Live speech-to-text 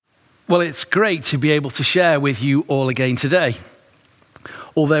Well, it's great to be able to share with you all again today.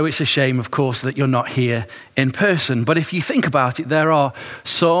 Although it's a shame, of course, that you're not here in person. But if you think about it, there are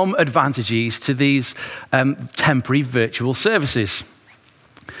some advantages to these temporary virtual services.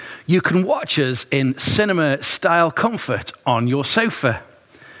 You can watch us in cinema-style comfort on your sofa.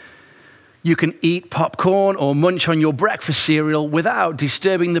 You can eat popcorn or munch on your breakfast cereal without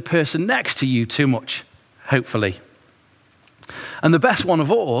disturbing the person next to you too much, hopefully. And the best one of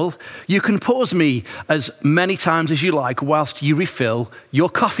all, you can pause me as many times as you like whilst you refill your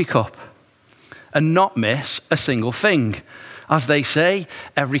coffee cup and not miss a single thing. As they say,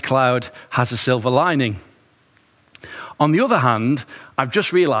 every cloud has a silver lining. On the other hand, I've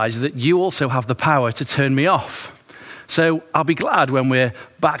just realized that you also have the power to turn me off. So I'll be glad when we're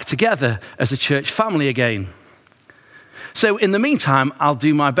back together as a church family again. So in the meantime, I'll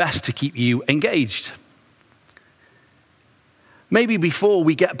do my best to keep you engaged. Maybe before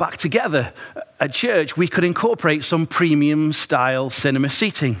we get back together at church, we could incorporate some premium style cinema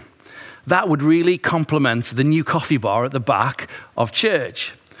seating. That would really complement the new coffee bar at the back of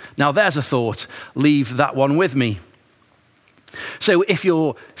church. Now there's a thought, leave that one with me. So if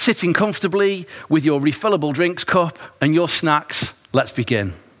you're sitting comfortably with your refillable drinks cup and your snacks, let's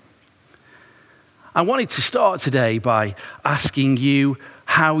begin. I wanted to start today by asking you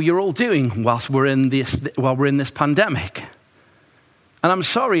how you're all doing while we're in this pandemic. And I'm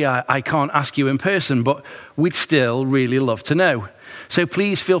sorry I can't ask you in person, but we'd still really love to know. So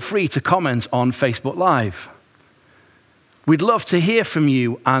please feel free to comment on Facebook Live. We'd love to hear from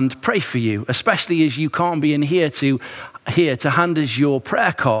you and pray for you, especially as you can't be in here to hand us your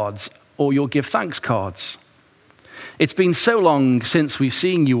prayer cards or your give thanks cards. It's been so long since we've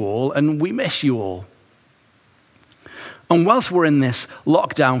seen you all, and we miss you all. And whilst we're in this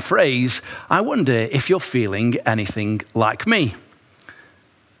lockdown phase, I wonder if you're feeling anything like me.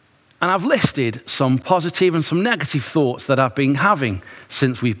 And I've listed some positive and some negative thoughts that I've been having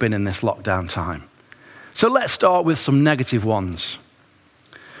since we've been in this lockdown time. So let's start with some negative ones.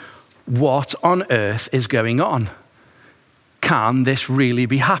 What on earth is going on? Can this really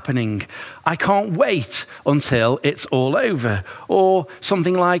be happening? I can't wait until it's all over. Or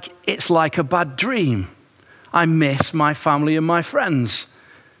something like, it's like a bad dream. I miss my family and my friends.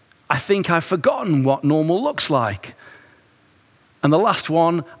 I think I've forgotten what normal looks like. And the last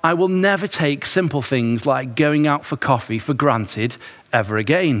one, I will never take simple things like going out for coffee for granted ever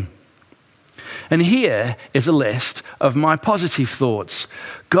again. And here is a list of my positive thoughts.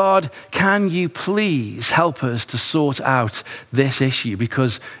 God, can you please help us to sort out this issue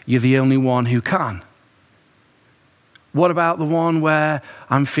because you're the only one who can? What about the one where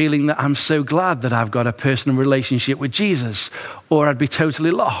I'm feeling that I'm so glad that I've got a personal relationship with Jesus, or I'd be totally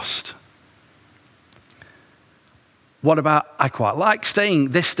lost? What about, I quite like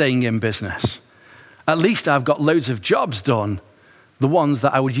staying in business. At least I've got loads of jobs done, the ones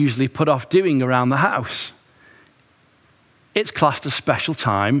that I would usually put off doing around the house. It's classed as special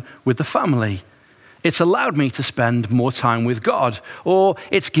time with the family. It's allowed me to spend more time with God, or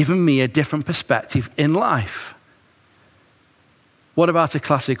it's given me a different perspective in life. What about a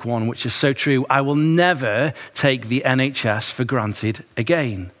classic one, which is so true? I will never take the NHS for granted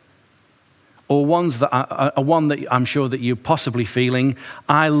again. Or one that I'm sure that you're possibly feeling,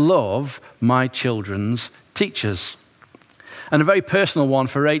 I love my children's teachers. And a very personal one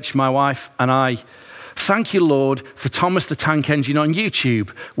for Rach, my wife, and I. Thank you, Lord, for Thomas the Tank Engine on YouTube,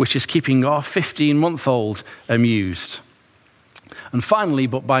 which is keeping our 15-month-old amused. And finally,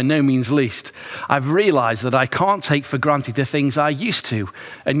 but by no means least, I've realized that I can't take for granted the things I used to.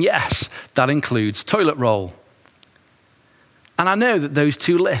 And yes, that includes toilet roll. And I know that those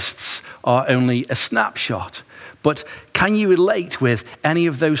two lists are only a snapshot, but can you relate with any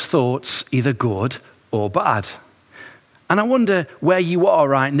of those thoughts, either good or bad? And I wonder where you are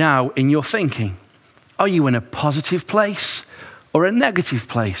right now in your thinking. Are you in a positive place or a negative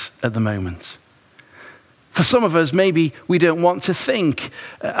place at the moment? For some of us, maybe we don't want to think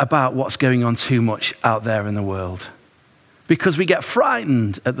about what's going on too much out there in the world because we get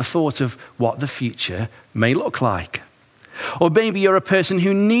frightened at the thought of what the future may look like. Or maybe you're a person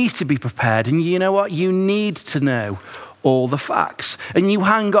who needs to be prepared, and you know what? You need to know all the facts. And you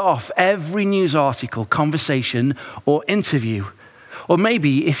hang off every news article, conversation, or interview. Or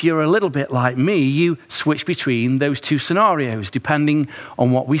maybe if you're a little bit like me, you switch between those two scenarios, depending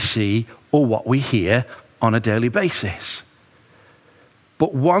on what we see or what we hear on a daily basis.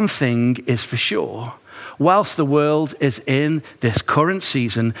 But one thing is for sure. Whilst the world is in this current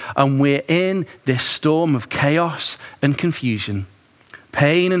season and we're in this storm of chaos and confusion,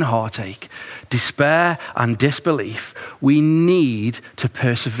 pain and heartache, despair and disbelief, we need to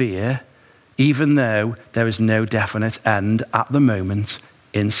persevere even though there is no definite end at the moment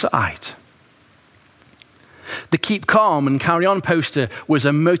in sight. The Keep Calm and Carry On poster was a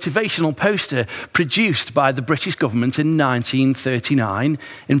motivational poster produced by the British government in 1939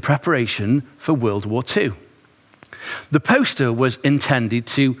 in preparation for World War II. The poster was intended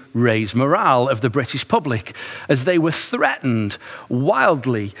to raise morale of the British public as they were threatened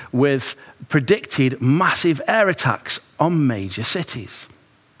wildly with predicted massive air attacks on major cities.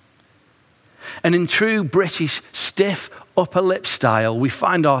 And in true British stiff upper lip style, we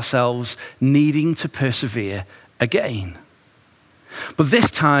find ourselves needing to persevere again. But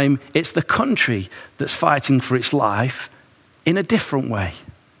this time, it's the country that's fighting for its life in a different way,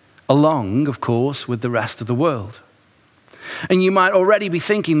 along, of course, with the rest of the world. And you might already be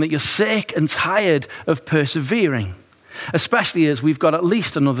thinking that you're sick and tired of persevering, especially as we've got at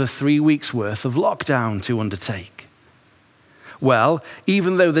least another 3 weeks' worth of lockdown to undertake. Well,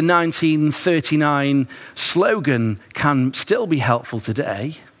 even though the 1939 slogan can still be helpful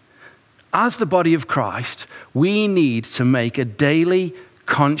today, as the body of Christ, we need to make a daily,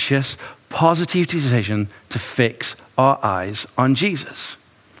 conscious, positive decision to fix our eyes on Jesus.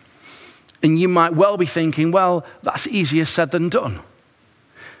 And you might well be thinking, well, that's easier said than done.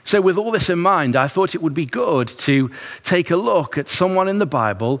 So with all this in mind, I thought it would be good to take a look at someone in the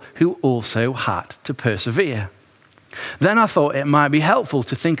Bible who also had to persevere. Then I thought it might be helpful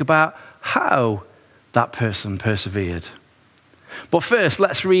to think about how that person persevered. But first,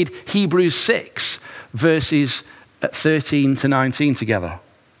 let's read Hebrews 6, verses 13 to 19 together.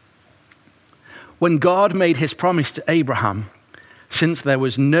 When God made his promise to Abraham, since there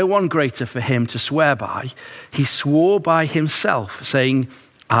was no one greater for him to swear by, he swore by himself, saying,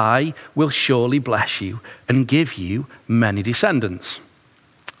 I will surely bless you and give you many descendants.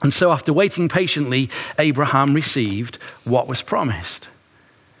 And so after waiting patiently, Abraham received what was promised.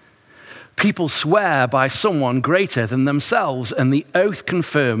 People swear by someone greater than themselves, and the oath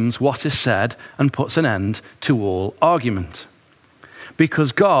confirms what is said and puts an end to all argument.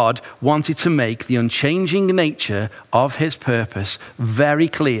 Because God wanted to make the unchanging nature of his purpose very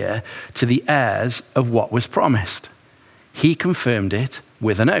clear to the heirs of what was promised, he confirmed it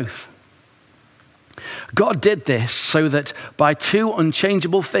with an oath. God did this so that by two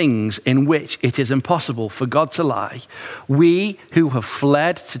unchangeable things in which it is impossible for God to lie, we who have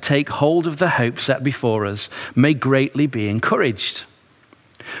fled to take hold of the hope set before us may greatly be encouraged.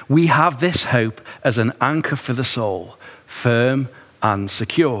 We have this hope as an anchor for the soul, firm and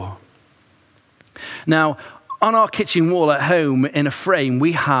secure. Now, on our kitchen wall at home in a frame,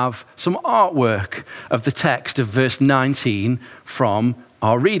 we have some artwork of the text of verse 19 from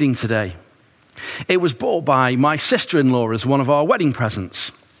our reading today. It was bought by my sister-in-law as one of our wedding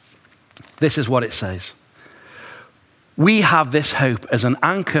presents. This is what it says. We have this hope as an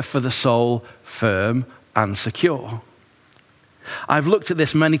anchor for the soul, firm and secure. I've looked at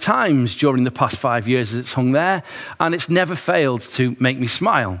this many times during the past 5 years as it's hung there, and it's never failed to make me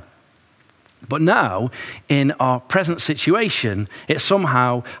smile. But now, in our present situation, it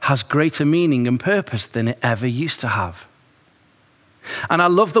somehow has greater meaning and purpose than it ever used to have. And I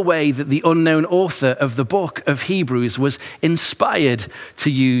love the way that the unknown author of the book of Hebrews was inspired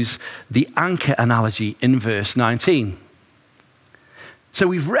to use the anchor analogy in verse 19. So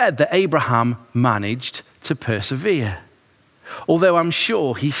we've read that Abraham managed to persevere, although I'm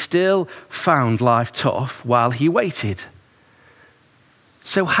sure he still found life tough while he waited.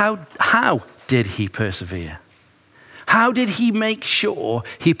 So how did he persevere? How did he make sure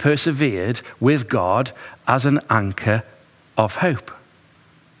he persevered with God as an anchor of hope?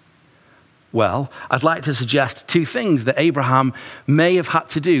 Well, I'd like to suggest two things that Abraham may have had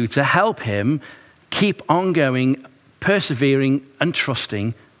to do to help him keep on going, persevering and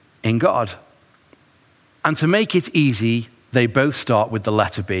trusting in God. And to make it easy, they both start with the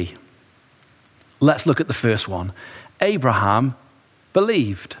letter B. Let's look at the first one. Abraham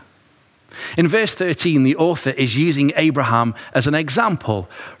believed. In verse 13, the author is using Abraham as an example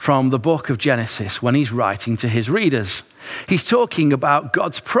from the book of Genesis when he's writing to his readers. He's talking about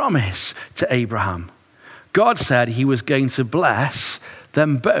God's promise to Abraham. God said he was going to bless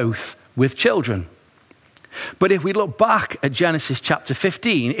them both with children. But if we look back at Genesis chapter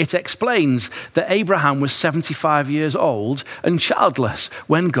 15, it explains that Abraham was 75 years old and childless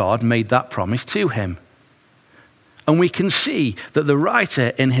when God made that promise to him. And we can see that the writer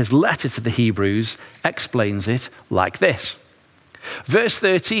in his letter to the Hebrews explains it like this. Verse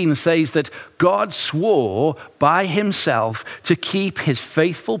 13 says that God swore by himself to keep his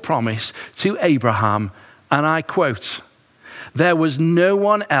faithful promise to Abraham, and I quote, There was no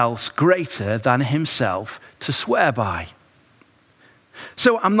one else greater than himself to swear by.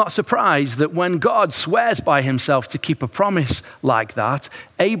 So I'm not surprised that when God swears by himself to keep a promise like that,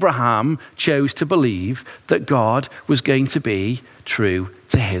 Abraham chose to believe that God was going to be true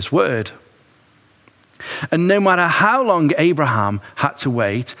to his word. And no matter how long Abraham had to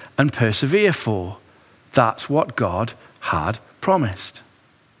wait and persevere for, that's what God had promised.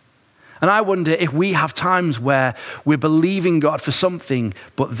 And I wonder if we have times where we're believing God for something,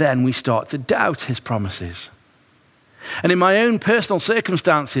 but then we start to doubt his promises. And in my own personal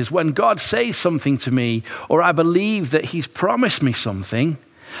circumstances, when God says something to me, or I believe that he's promised me something,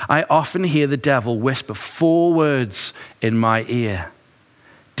 I often hear the devil whisper 4 words in my ear.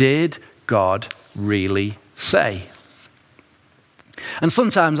 Did God really say? And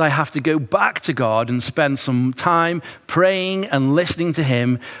sometimes I have to go back to God and spend some time praying and listening to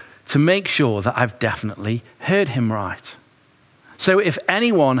him to make sure that I've definitely heard him right. So if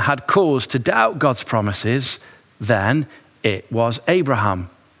anyone had cause to doubt God's promises, then it was Abraham.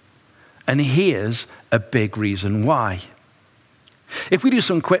 And here's a big reason why. If we do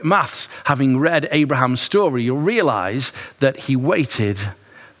some quick maths, having read Abraham's story, you'll realize that he waited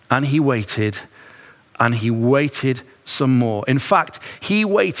and he waited and he waited some more. In fact, he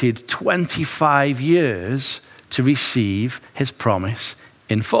waited 25 years to receive his promise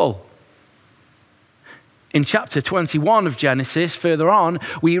in full. In chapter 21 of Genesis, further on,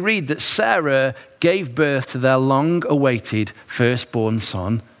 we read that Sarah gave birth to their long-awaited firstborn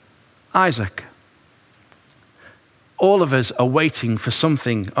son, Isaac. All of us are waiting for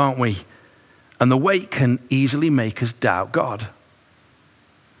something, aren't we? And the wait can easily make us doubt God.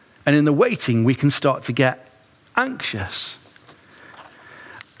 And in the waiting, we can start to get anxious.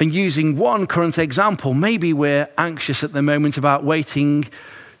 And using one current example, maybe we're anxious at the moment about waiting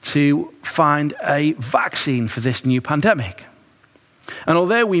to find a vaccine for this new pandemic. And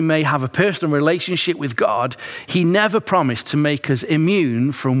although we may have a personal relationship with God, he never promised to make us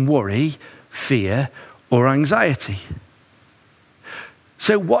immune from worry, fear, or anxiety.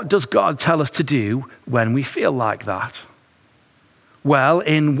 So what does God tell us to do when we feel like that? Well,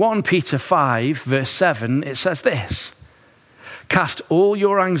 in 1 Peter 5, verse 7, it says this: cast all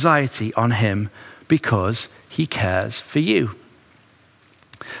your anxiety on him because he cares for you.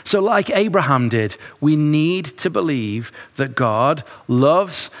 So like Abraham did, we need to believe that God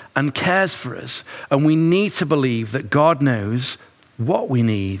loves and cares for us. And we need to believe that God knows what we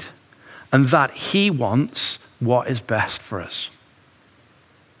need and that he wants what is best for us.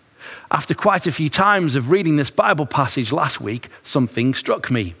 After quite a few times of reading this Bible passage last week, something struck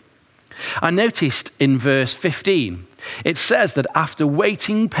me. I noticed in verse 15, it says that after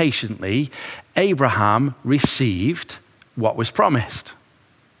waiting patiently, Abraham received what was promised.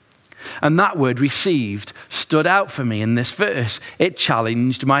 And that word received stood out for me in this verse. It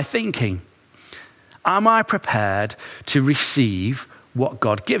challenged my thinking. Am I prepared to receive what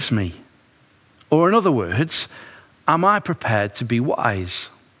God gives me? Or in other words, am I prepared to be wise?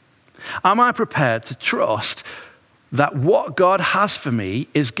 Am I prepared to trust that what God has for me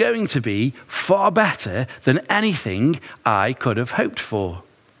is going to be far better than anything I could have hoped for?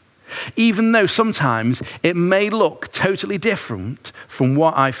 Even though sometimes it may look totally different from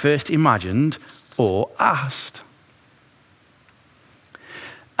what I first imagined or asked.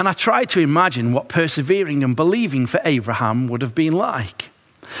 And I tried to imagine what persevering and believing for Abraham would have been like.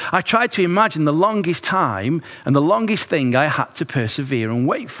 I tried to imagine the longest time and the longest thing I had to persevere and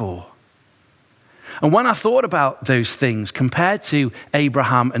wait for. And when I thought about those things compared to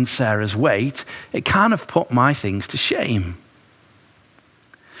Abraham and Sarah's wait, it kind of put my things to shame.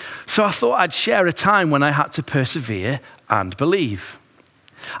 So I thought I'd share a time when I had to persevere and believe.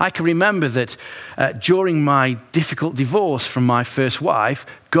 I can remember that during my difficult divorce from my first wife,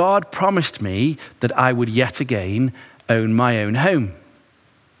 God promised me that I would yet again own my own home.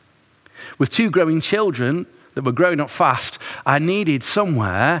 With 2 growing children that were growing up fast, I needed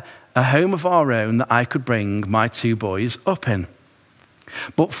somewhere, a home of our own that I could bring my 2 boys up in.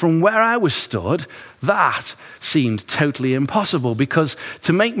 But from where I was stood, that seemed totally impossible because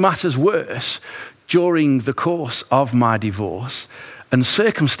to make matters worse, during the course of my divorce, and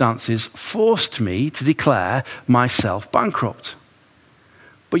circumstances forced me to declare myself bankrupt.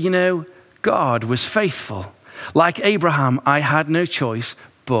 But you know, God was faithful. Like Abraham, I had no choice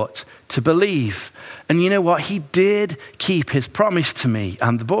but to believe. And you know what? He did keep his promise to me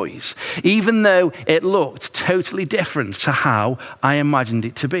and the boys, even though it looked totally different to how I imagined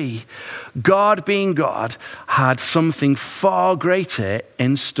it to be. God, being God, had something far greater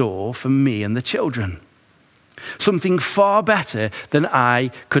in store for me and the children. Something far better than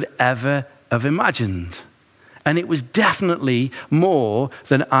I could ever have imagined. And it was definitely more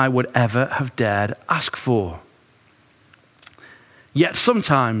than I would ever have dared ask for. Yet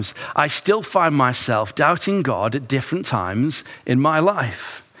sometimes I still find myself doubting God at different times in my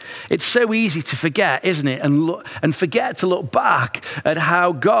life. It's so easy to forget, isn't it? And forget to look back at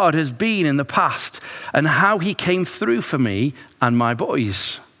how God has been in the past and how he came through for me and my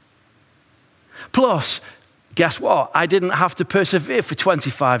boys. Plus, guess what? I didn't have to persevere for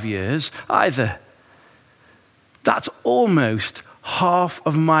 25 years either. That's almost half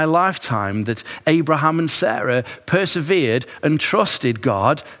of my lifetime that Abraham and Sarah persevered and trusted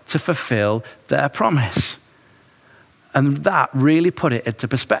God to fulfill their promise. And that really put it into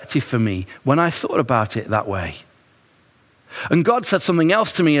perspective for me when I thought about it that way. And God said something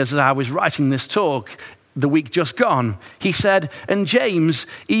else to me as I was writing this talk the week just gone. He said, and James,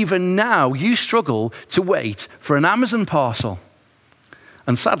 even now you struggle to wait for an Amazon parcel.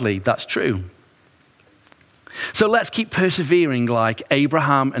 And sadly, that's true. So let's keep persevering like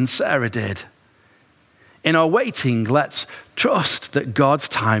Abraham and Sarah did. In our waiting, let's trust that God's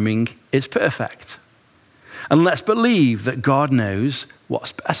timing is perfect. And let's believe that God knows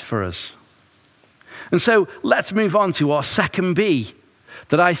what's best for us. And so let's move on to our second B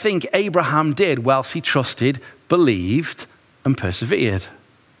that I think Abraham did whilst he trusted, believed, and persevered.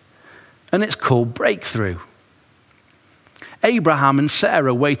 And it's called breakthrough. Abraham and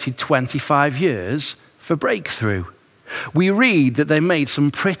Sarah waited 25 years for breakthrough. We read that they made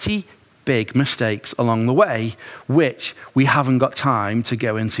some pretty big mistakes along the way, which we haven't got time to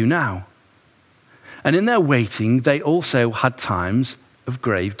go into now. And in their waiting, they also had times of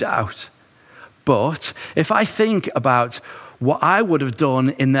grave doubt. But if I think about what I would have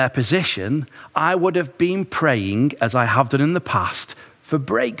done in their position, I would have been praying, as I have done in the past, for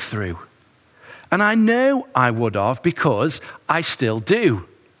breakthrough. And I know I would have because I still do.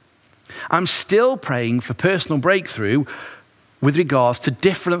 I'm still praying for personal breakthrough with regards to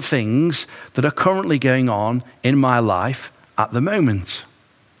different things that are currently going on in my life at the moment.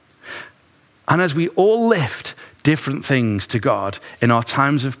 And as we all lift different things to God in our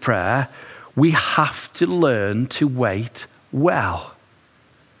times of prayer, we have to learn to wait well.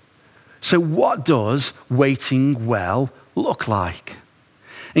 So what does waiting well look like?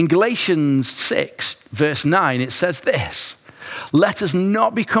 In Galatians 6, verse 9, it says this: let us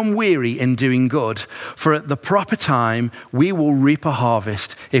not become weary in doing good, for at the proper time we will reap a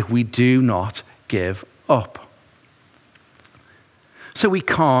harvest if we do not give up. So we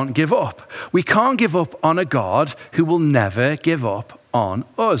can't give up. We can't give up on a God who will never give up on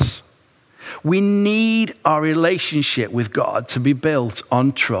us. We need our relationship with God to be built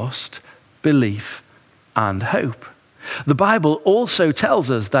on trust, belief, and hope. The Bible also tells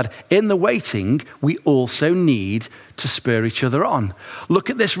us that in the waiting, we also need to spur each other on.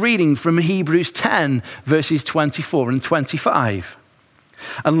 Look at this reading from Hebrews 10, verses 24 and 25.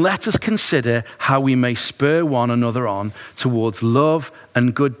 And let us consider how we may spur one another on towards love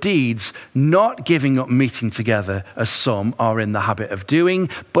and good deeds, not giving up meeting together as some are in the habit of doing,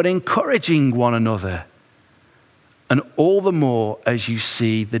 but encouraging one another. And all the more as you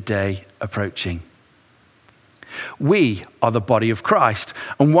see the day approaching. We are the body of Christ,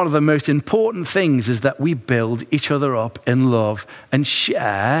 and one of the most important things is that we build each other up in love and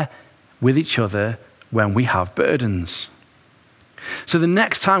share with each other when we have burdens. So the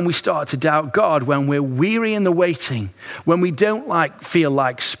next time we start to doubt God, when we're weary in the waiting, when we don't feel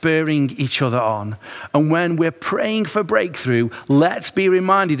like spurring each other on, and when we're praying for breakthrough, let's be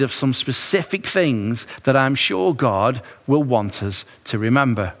reminded of some specific things that I'm sure God will want us to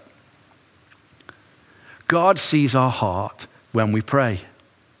remember. God sees our heart when we pray.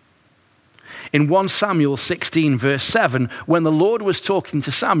 In 1 Samuel 16, verse 7, when the Lord was talking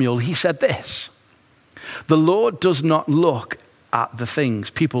to Samuel, he said this: the Lord does not look at the things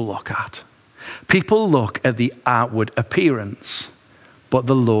people look at. People look at the outward appearance, but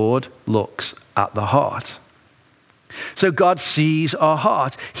the Lord looks at the heart. So God sees our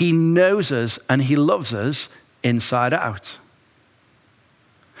heart. He knows us and he loves us inside out.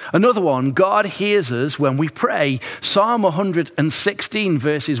 Another one, God hears us when we pray. Psalm 116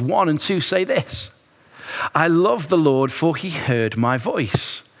 verses 1 and 2 say this: I love the Lord, for he heard my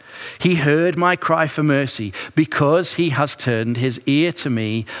voice. He heard my cry for mercy. Because he has turned his ear to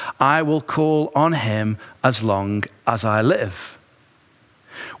me, I will call on him as long as I live.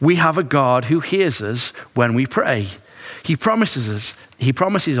 We have a God who hears us when we pray. He promises us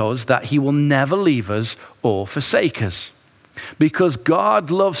that he will never leave us or forsake us. Because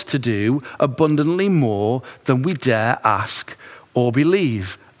God loves to do abundantly more than we dare ask or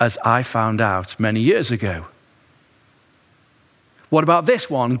believe, as I found out many years ago. What about this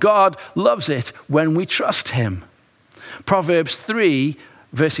one? God loves it when we trust him. Proverbs 3,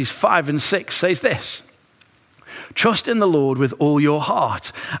 verses 5 and 6 says this: "Trust in the Lord with all your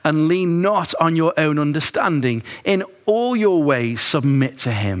heart and lean not on your own understanding. In all your ways submit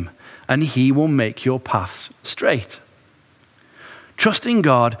to him, and he will make your paths straight." Trusting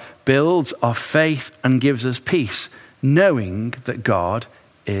God builds our faith and gives us peace, knowing that God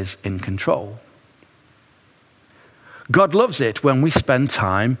is in control. God loves it when we spend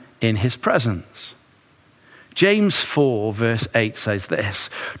time in his presence. James 4, verse 8 says this: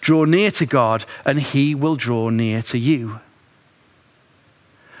 "Draw near to God, and he will draw near to you."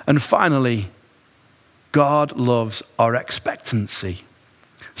 And finally, God loves our expectancy.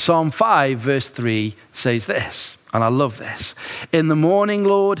 Psalm 5, verse 3 says this, and I love this: "In the morning,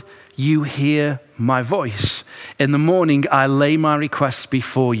 Lord, you hear my voice. In the morning, I lay my requests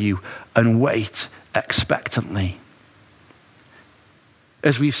before you and wait expectantly."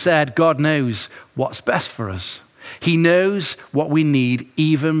 As we've said, God knows what's best for us. He knows what we need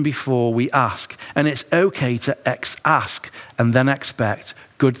even before we ask. And it's okay to ask and then expect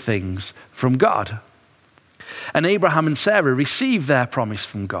good things from God. And Abraham and Sarah received their promise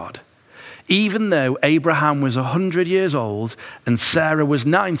from God. Even though Abraham was 100 years old and Sarah was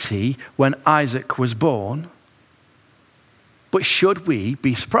 90 when Isaac was born. But should we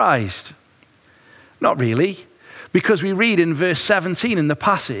be surprised? Not really. Because we read in verse 17 in the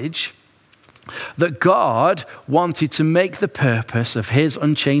passage that God wanted to make the purpose of his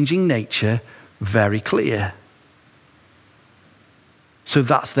unchanging nature very clear. So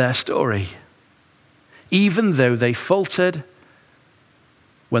that's their story. Even though they faltered,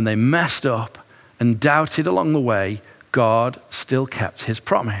 when they messed up and doubted along the way, God still kept his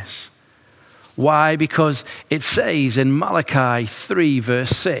promise. Why? Because it says in Malachi 3,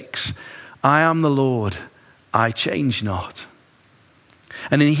 verse 6, "I am the Lord, I change not."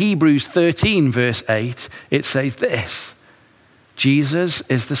 And in Hebrews 13, verse 8, it says this: "Jesus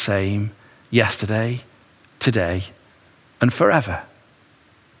is the same yesterday, today, and forever."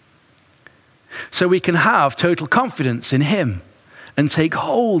 So we can have total confidence in him and take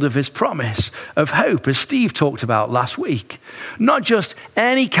hold of his promise of hope, as Steve talked about last week. Not just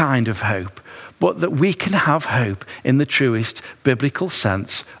any kind of hope, but that we can have hope in the truest biblical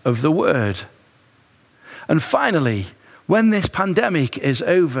sense of the word. And finally, when this pandemic is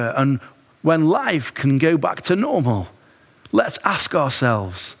over and when life can go back to normal, let's ask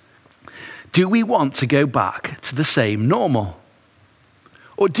ourselves, do we want to go back to the same normal?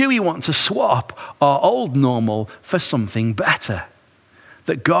 Or do we want to swap our old normal for something better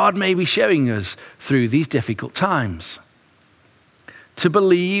that God may be showing us through these difficult times? To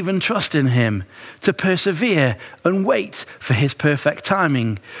believe and trust in him, to persevere and wait for his perfect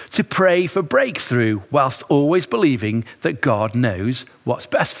timing, to pray for breakthrough whilst always believing that God knows what's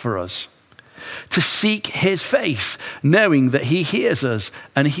best for us, to seek his face, knowing that he hears us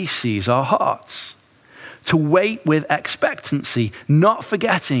and he sees our hearts, to wait with expectancy, not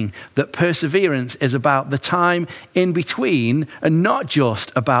forgetting that perseverance is about the time in between and not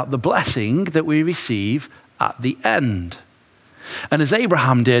just about the blessing that we receive at the end. And as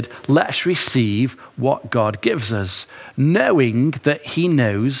Abraham did, let's receive what God gives us, knowing that he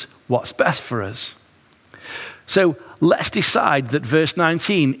knows what's best for us. So let's decide that verse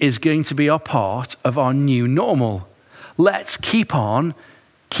 19 is going to be a part of our new normal. Let's keep on,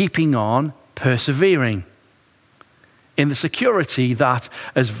 keeping on, persevering in the security that,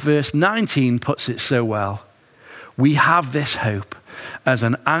 as verse 19 puts it so well, we have this hope as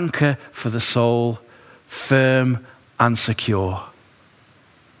an anchor for the soul, firm and secure.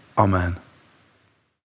 Amen.